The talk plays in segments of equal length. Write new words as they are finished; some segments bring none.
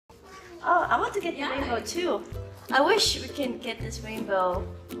Oh, I want to get the rainbow too. I wish we can get this rainbow.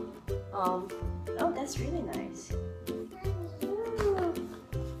 Oh, that's really nice. Ooh,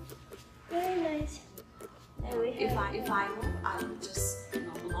 very nice. If I move, I'll just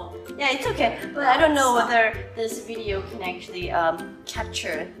block. Yeah, it's okay. But I don't know whether this video can actually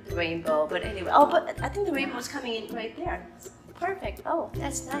capture the rainbow. But anyway, oh, but I think the rainbow is coming in right there. Perfect. Oh,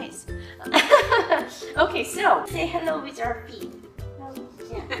 that's nice. Okay, so say hello with our feet.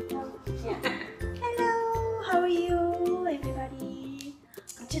 Hello, how are you, everybody?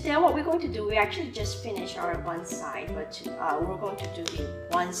 Today, what we're going to do, we actually just finished our one side, but we're going to do the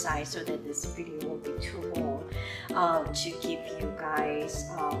one side so that this video won't be too long, to give you guys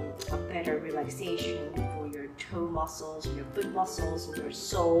a better relaxation for your toe muscles, your foot muscles, and your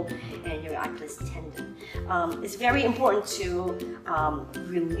sole, and your Achilles tendon. It's very important to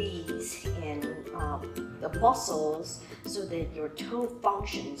release in the muscles so that your toe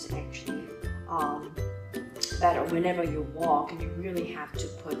functions actually better whenever you walk, and you really have to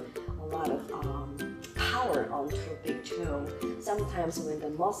put a lot of power onto a big toe. Sometimes when the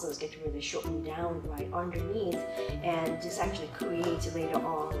muscles get really shortened down right underneath, and this actually creates later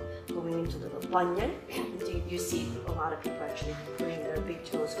on going into little bunion. You see a lot of people actually putting their big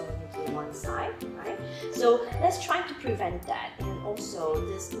toes going into one side, right? So let's try to prevent that, and also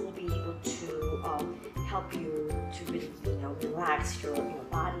this will be able to help you to really, relax your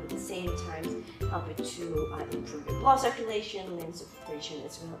body at the same time, help it to improve your blood circulation, lymph circulation,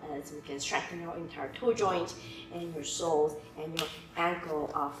 as well as we can strengthen your entire toe joint and your soles and your ankle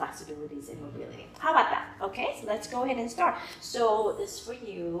flexibilities and mobility. How about that? Okay, so let's go ahead and start. So this is for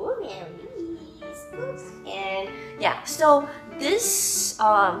you, Marys. And yeah, so this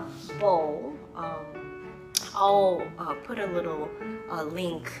bowl, I'll put a little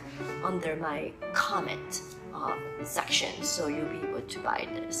link under my comment section, so you'll be able to buy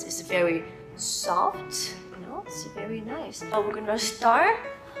this. It's very soft, it's very nice. So we're gonna start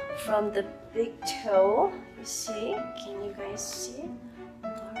from the big toe. You see? Can you guys see?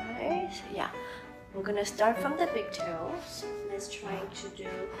 Alright, yeah. We're gonna start from the big toe. So let's try to do...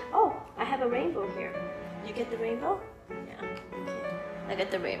 Oh, I have a rainbow here. You get the rainbow? Yeah. Okay. I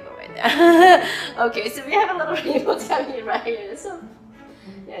got the rainbow right there. Okay, so we have a little rainbow coming in right here. So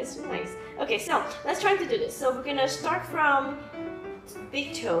yeah, it's nice. Okay, so let's try to do this. So we're gonna start from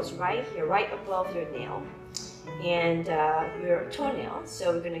big toes right here, right above your nail and your toenail.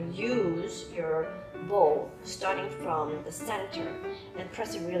 So we're gonna use your bowl starting from the center and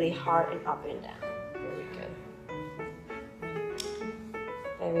press it really hard and up and down. Very good.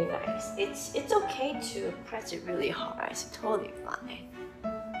 Very nice. It's okay to press it really hard. It's totally fine.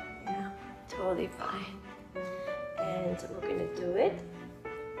 Yeah, totally fine. And we're gonna do it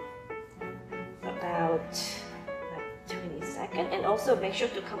about like 20 seconds, and also make sure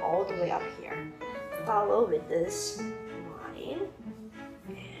to come all the way up here. Follow with this line,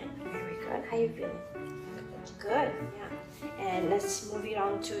 and very good. How you feeling? Good, yeah. And let's move it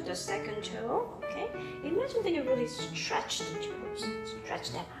on to the second toe. Okay. Imagine that you really stretch the toes.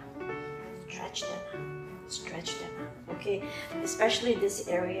 Stretch them out. Stretch them out. Stretch them out. Okay. Especially this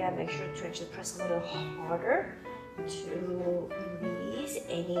area, make sure to actually press a little harder to release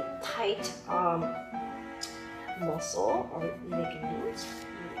any tight muscle or ligaments.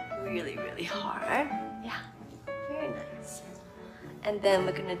 Really, really hard. Yeah, very nice. And then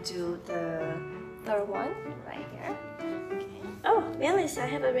we're gonna do the third one right here. Okay. Oh, Melis, I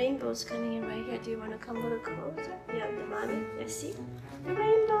have a rainbows coming in right here. Do you want to come a little closer? Yeah, the mommy. Let's see the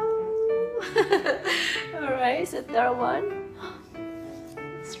rainbow. All right, so third one.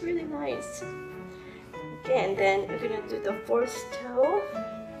 It's really nice. Okay, and then we're gonna do the fourth toe.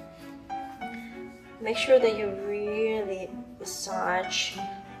 Make sure that you really massage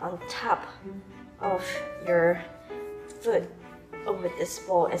on top of your foot over this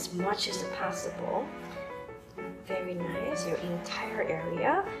bowl as much as possible. Very nice, your entire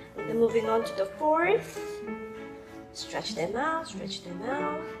area. And then moving on to the fourth. Stretch them out, stretch them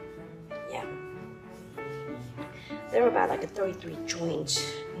out. Yeah. They're about like a 33 joints,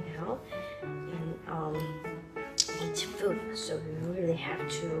 in each foot. So you really have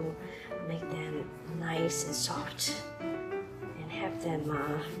to make them nice and soft and have them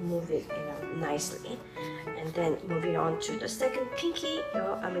move it nicely. And then moving on to the second pinky,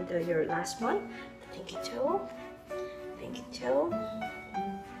 your last one, the pinky toe. Pinky toe.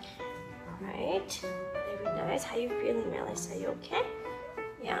 Alright, very nice. How you feeling, Melis? Are you okay?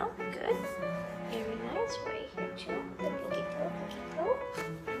 Yeah, good. Very nice. Right here too. The pinky toe,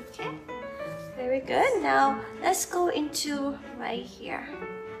 Okay. Very good. Now let's go into right here.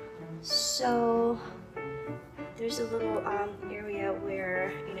 So there's a little area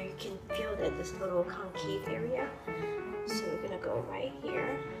where you can this little concave area. So we're gonna go right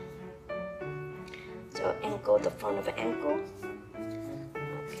here. So ankle, the front of the ankle.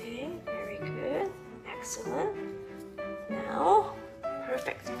 Okay, very good, excellent. Now,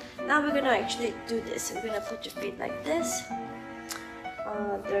 perfect. Now we're gonna actually do this. We're gonna put your feet like this.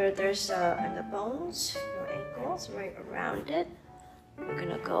 There's and the bones, your ankles right around it. We're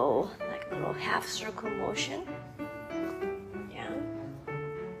gonna go like a little half circle motion. Yeah,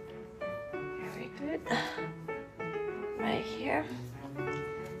 very good. Right here,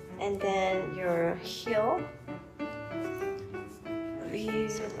 and then your heel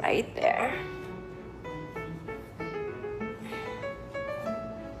is right there.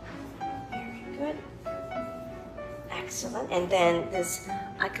 Very good. Excellent. And then this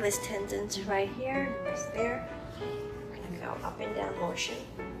Achilles tendon right here, right there. We're gonna go up and down motion.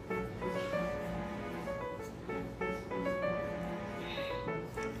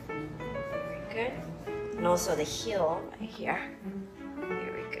 Very good. And also the heel right here.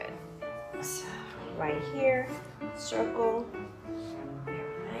 Very good. So right here, circle.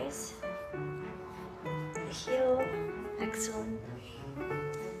 Very nice. The heel, excellent.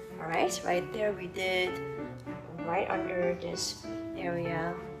 All right, right there we did right under this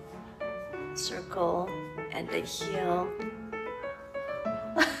area, circle, and the heel.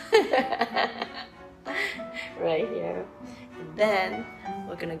 Right here. And then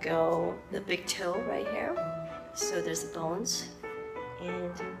we're gonna go the big toe right here. So there's the bones,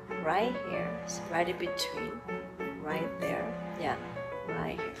 and right here, so right in between, right there. Yeah,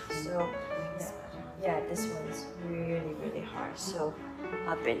 right here. So yeah, this one's really, really hard. So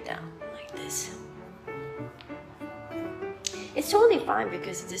up and down like this. It's totally fine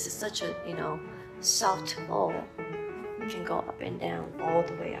because this is such a, soft ball. You can go up and down all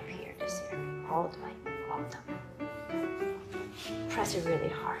the way up here, this area, all the way, all the way. Press it really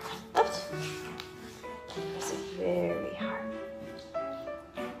hard. Oops. Press it very hard.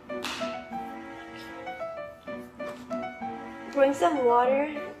 Bring some water,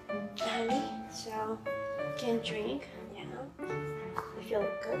 honey, so you can drink. Yeah. You feel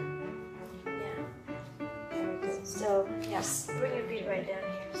good? So yes, bring your feet right down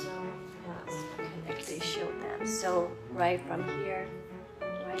here. So yes, I can actually show them. So right from here,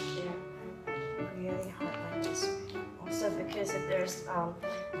 right there, really hard like this. Also because there's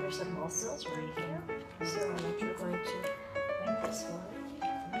some muscles right here. So I'm actually going to make this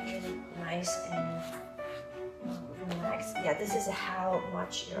one really nice and relaxed. Yeah, this is how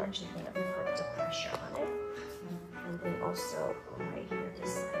much you're actually going to put the pressure on it. And then also right here,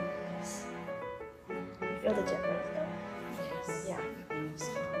 this side. Yes. Feel the difference though? Yes. Yeah.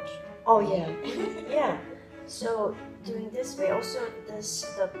 Oh yeah. Yeah. So doing this way, also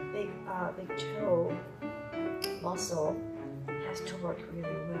the big toe muscle has to work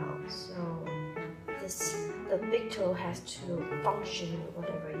really well. So the big toe has to function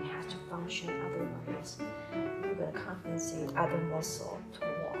whatever it has to function. Otherwise, you're gonna compensate other muscle to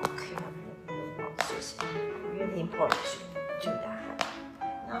walk. So it's really important to do that.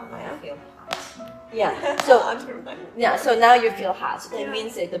 Now I feel hot. Yeah. So now you feel hot. So that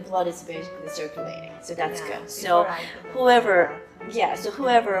means that the blood is basically circulating. So that's good. So whoever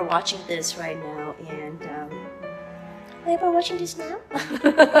watching this right now and whoever watching this now,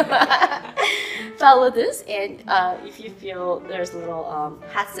 follow this. And if you feel there's a little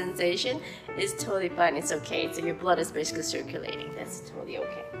hot sensation, it's totally fine. It's okay. So your blood is basically circulating. That's totally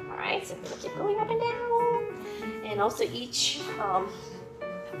okay. All right. So we'll keep going up and down. And also each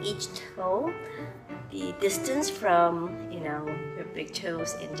toe, the distance from your big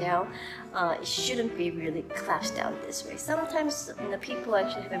toes and down, it shouldn't be really collapsed down this way. Sometimes people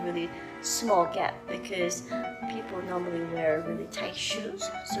actually have a really small gap because people normally wear really tight shoes,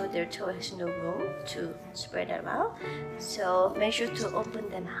 so their toe has no room to spread them out. So make sure to open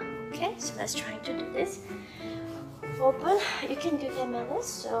them out. Okay, so let's try to do this. Open. You can do that, Melis.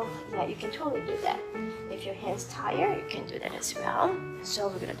 So yeah, you can totally do that. If your hand's tired, you can do that as well. So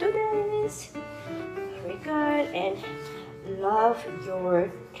we're gonna do this. Very good. And love your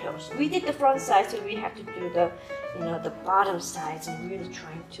toes. We did the front side, so we have to do the the bottom sides and really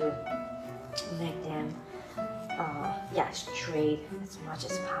trying to make them straight as much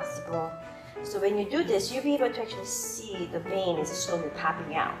as possible. So when you do this, you'll be able to actually see the vein is slowly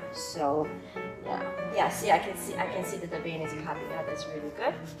popping out. So see, I can see that the vein is popping out. That's really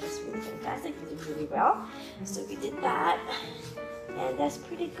good. That's really fantastic. You did really well. So we did that, and that's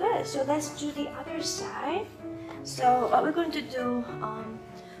pretty good. So let's do the other side. So what we're going to do,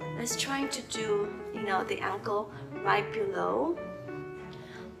 let's try to do the ankle right below.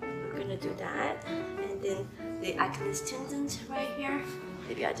 We're gonna do that, and then the Achilles tendons right here.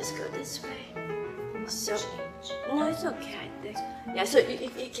 maybe I just go this way. So no, it's okay. I think. Yeah. So you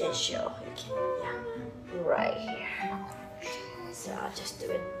can show. You can. Yeah. Right here. So I'll just do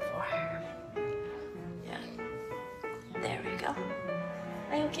it for her. Yeah. There we go.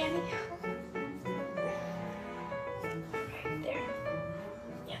 Are you okay? Right there.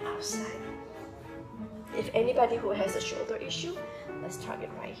 Yeah, outside. If anybody who has a shoulder issue, let's target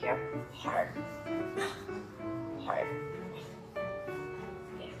right here. Hard. Hard.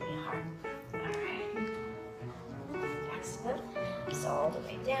 Very hard. Alright. Excellent. So all the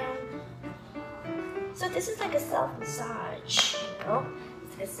way down. So this is like a self-massage, you know?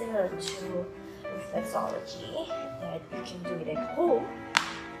 It's like similar to reflexology that you can do it at home.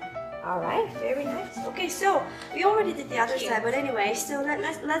 Alright, very nice. Okay, so we already did the other side, but anyway, so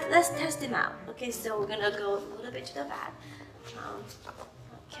let's test them out. Okay, so we're gonna go a little bit to the back.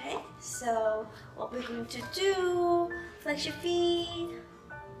 Okay, so what we're going to do, flex your feet,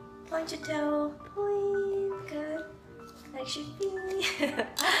 point your toe, point, good. Flex your feet,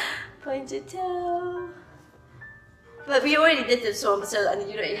 point your toe. But we already did this one, so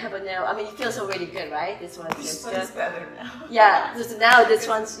you don't have a nail. I mean, it feels already good, right? This one's This good. one's better now. Yeah, so now this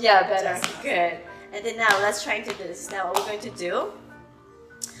one's better. Good. And then now let's try to do this. Now what we're going to do,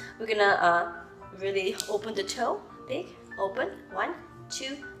 we're gonna really open the toe, big, open. 1,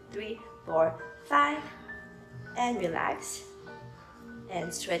 2, 3, 4, 5, and relax.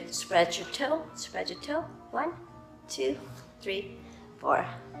 And spread your toe. Spread your toe. 1, 2, 3, 4,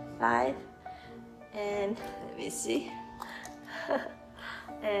 5. And let me see.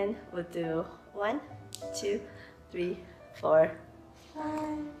 And we'll do 1, 2, 3, 4, 5.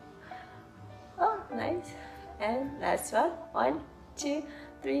 Oh, nice. And last one. 1, 2,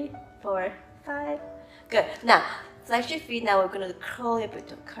 3, 4, 5. Good. Now, flex your feet. Now we're going to curl your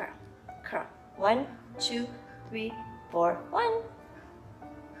butt. Curl. Curl. 1, 2, 3, 4, 1.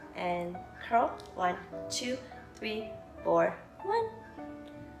 And curl. 1, 2, 3, 4, 1.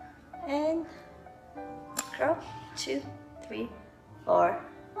 And curl. 2, 3, 4,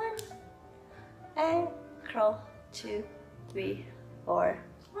 1. And curl. 2, 3, 4,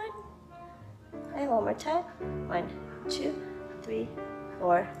 1. And one more time. 1, 2, 3,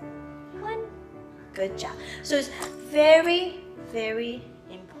 4, 1. Good job. So it's very, very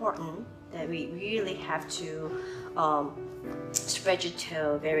important that we really have to spread your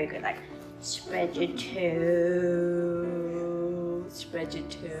toe. Very good. Like spread your toe, spread your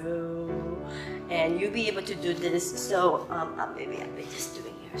toe, and you'll be able to do this. So maybe I'll be just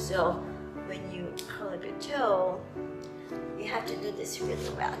doing here. So when you curl up your toe, you have to do this really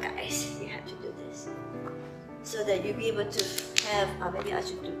well, guys. You have to do this so that you'll be able to have. Maybe I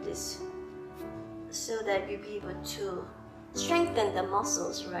should do this so that you'll be able to strengthen the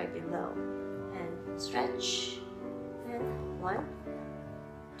muscles right below and stretch. And 1,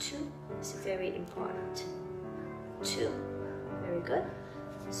 2. It's very important. 2. Very good.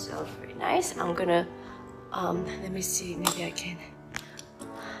 So very nice. I'm gonna let me see. Maybe I can.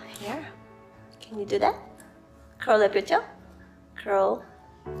 Here. Can you do that? Curl up your toe. Curl.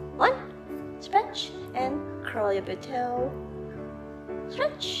 1. Stretch and curl up your toe.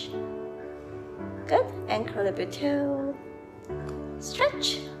 Stretch. Good. And curl up your toe.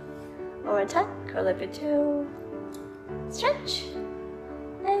 Stretch. One more time. Curl up your toe. Stretch.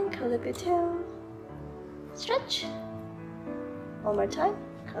 And curl up your toe. Stretch. One more time.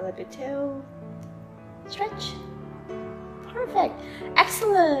 Curl up your toe. Stretch. Perfect.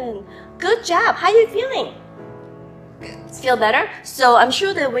 Excellent. Good job. How are you feeling? Feel better? So I'm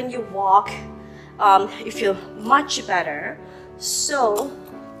sure that when you walk, you feel much better. So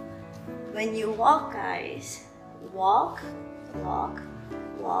when you walk, guys, walk, walk,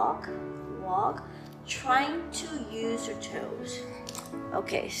 walk, walk, trying to use your toes.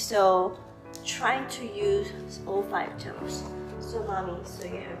 Okay, so trying to use all 5 toes. So mommy, so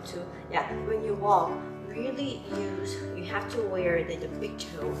you have to, when you walk, really use, you have to wear the big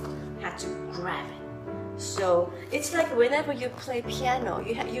toe, you have to grab it. So it's like whenever you play piano,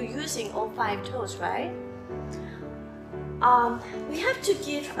 you're using all 5 toes, right? We have to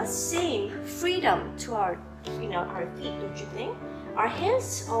give a same freedom to our feet, don't you think? Our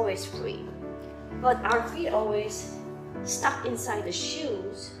hands always free, but our feet always stuck inside the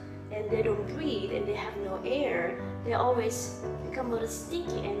shoes, and they don't breathe and they have no air. They always become a little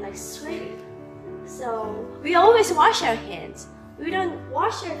stinky and like sweaty. So we always wash our hands. We don't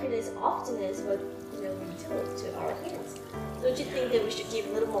wash our feet as often as what we do to our hands. Don't you think that we should give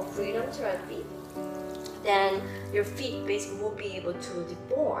a little more freedom to our feet? Then your feet basically won't be able to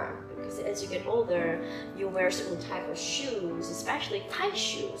deform, because as you get older, you wear certain type of shoes, especially tight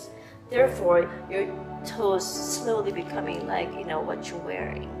shoes, Therefore, your toes slowly becoming like, you know, what you're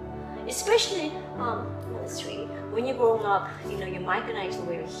wearing. Especially, when you're growing up, you know, you might gonna actually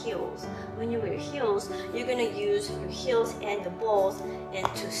wear heels. When you wear heels, you're gonna use your heels and the balls and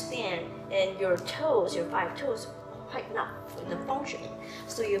to stand, and your toes, your 5 toes, quite not functioning.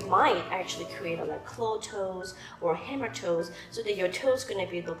 So you might actually create like claw toes or hammer toes, so that your toes gonna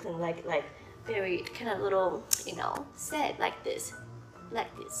be looking like very kind of little, you know, set like this.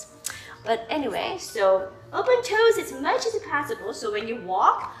 But anyway, so open toes as much as possible. So when you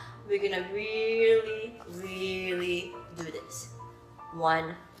walk, we're gonna really do this.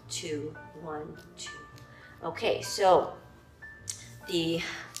 1, 2, 1, 2. Okay, so the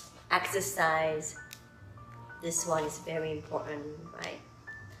exercise, this one is very important, right?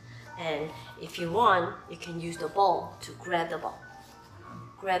 And if you want, you can use the ball to grab the ball.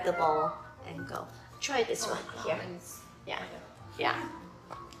 Grab the ball and go. Try this one here. Yeah.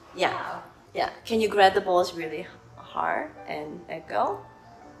 Can you grab the balls really hard and let go?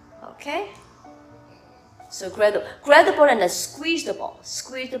 Okay. So grab the ball and then squeeze the ball.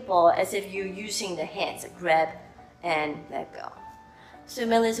 Squeeze the ball as if you're using the hands. Grab and let go. So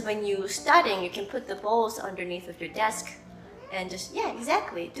Melissa, when you're starting, you can put the balls underneath of your desk and just, yeah,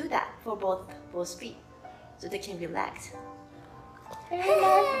 exactly, do that for both feet so they can relax. Very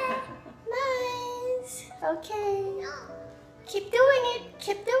nice. Nice. Okay. Keep doing it.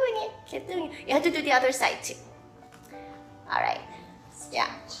 Keep doing it. Keep doing it. You have to do the other side too. All right. Yeah.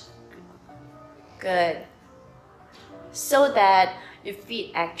 Good. So that your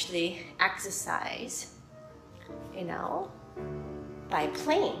feet actually exercise, you know, by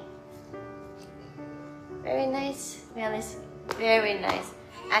playing. Very nice, Melis. Very nice.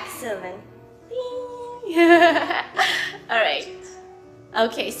 Excellent. All right.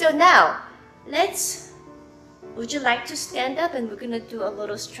 Okay, so now would you like to stand up and we're gonna do a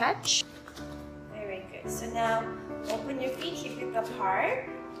little stretch? Very good. So now open your feet, hip width apart.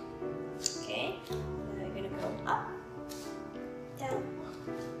 Okay. Now we're gonna go up, down,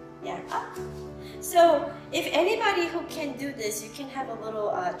 yeah, up. So if anybody who can do this, you can have a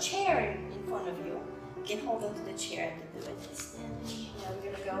little chair in front of you. You can hold on to the chair and do it. Now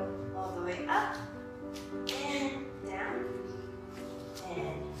we're gonna go all the way up and down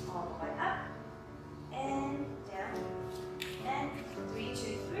and all the way up and down and 3,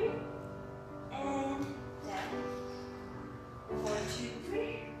 2, 3 and down 4, 2,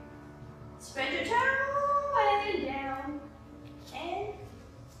 3. Spread your toe and down and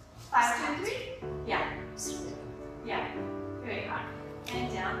 5, 2, 3. Yeah. Very hard.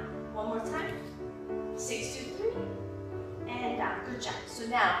 And down. One more time. 6, 2, 3. And down. Good job. So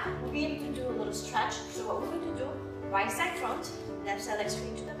now we'll be able to do a little stretch. So what we're going to do, right side front, left side leg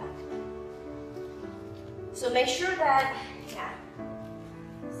straight to the back. So make sure that, yeah.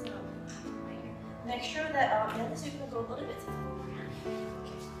 So right here. Make sure that so you can go a little bit.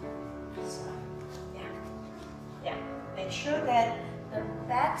 Okay. So yeah. Make sure that the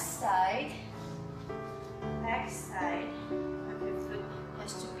back side of your foot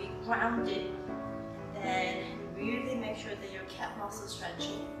has to be grounded. Then really make sure that your calf muscle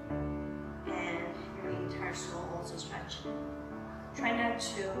stretching and your entire sole also stretching. Try not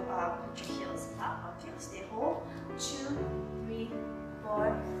to put your heels up. Okay, stay whole. 2, 3,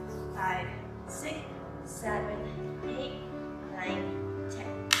 4, 5, 6, 7, 8, 9,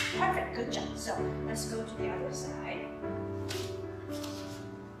 10. Perfect, good job. So let's go to the other side.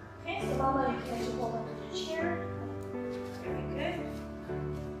 Okay, so Mama, you can actually hold on to the chair. Very good.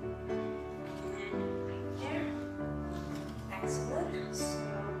 And right there. Excellent. So,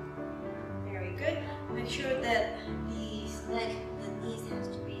 very good. Make sure that the knees has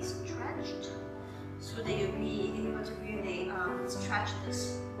to be stretched so that you'll be able to really stretch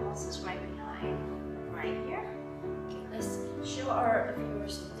this muscles right behind, right here. Okay, let's show our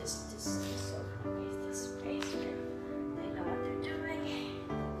viewers this space here. They know what they're doing.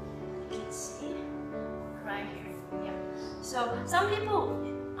 You can see right here. Yeah. So some people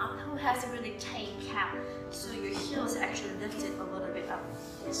who has a really tight calf, so your heels actually lifted a little bit up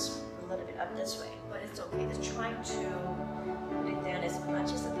this way, but it's okay. Just try to put it down as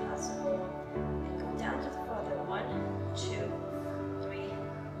much as possible and go down to the further. 1, 2, 3,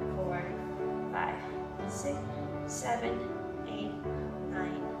 4, 5, 6, 7, 8,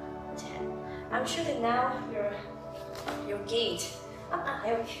 9, 10. I'm sure that now your gait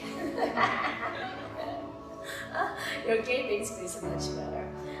your gait basically is much better.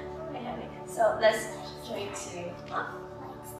 So let's try to